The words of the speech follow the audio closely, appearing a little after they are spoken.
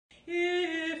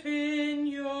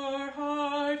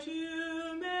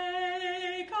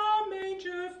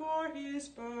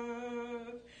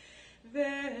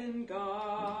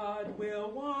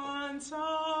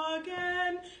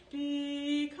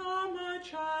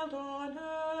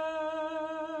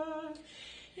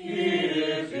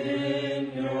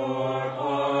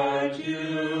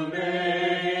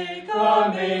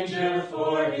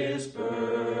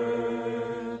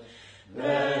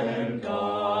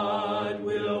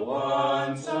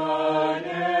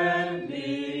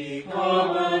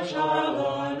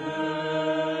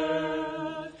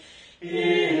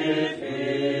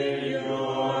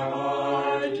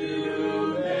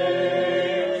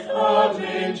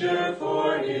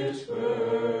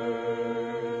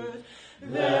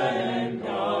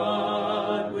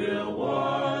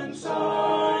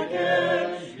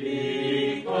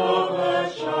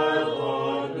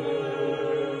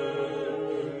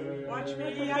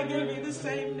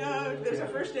No, there's a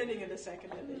first ending and a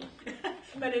second ending.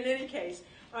 But in any case,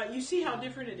 you see how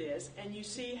different it is, and you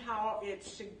see how it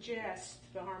suggests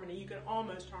the harmony. You can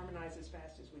almost harmonize as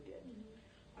fast as we did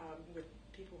with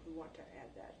people who want to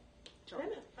add that.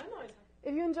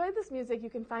 If you enjoyed this music, you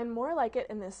can find more like it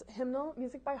in this hymnal,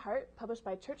 Music by Heart, published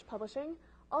by Church Publishing.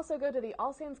 Also go to the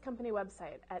All Saints Company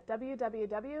website at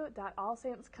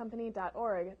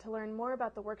www.allsaintscompany.org to learn more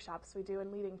about the workshops we do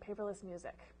in leading paperless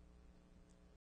music.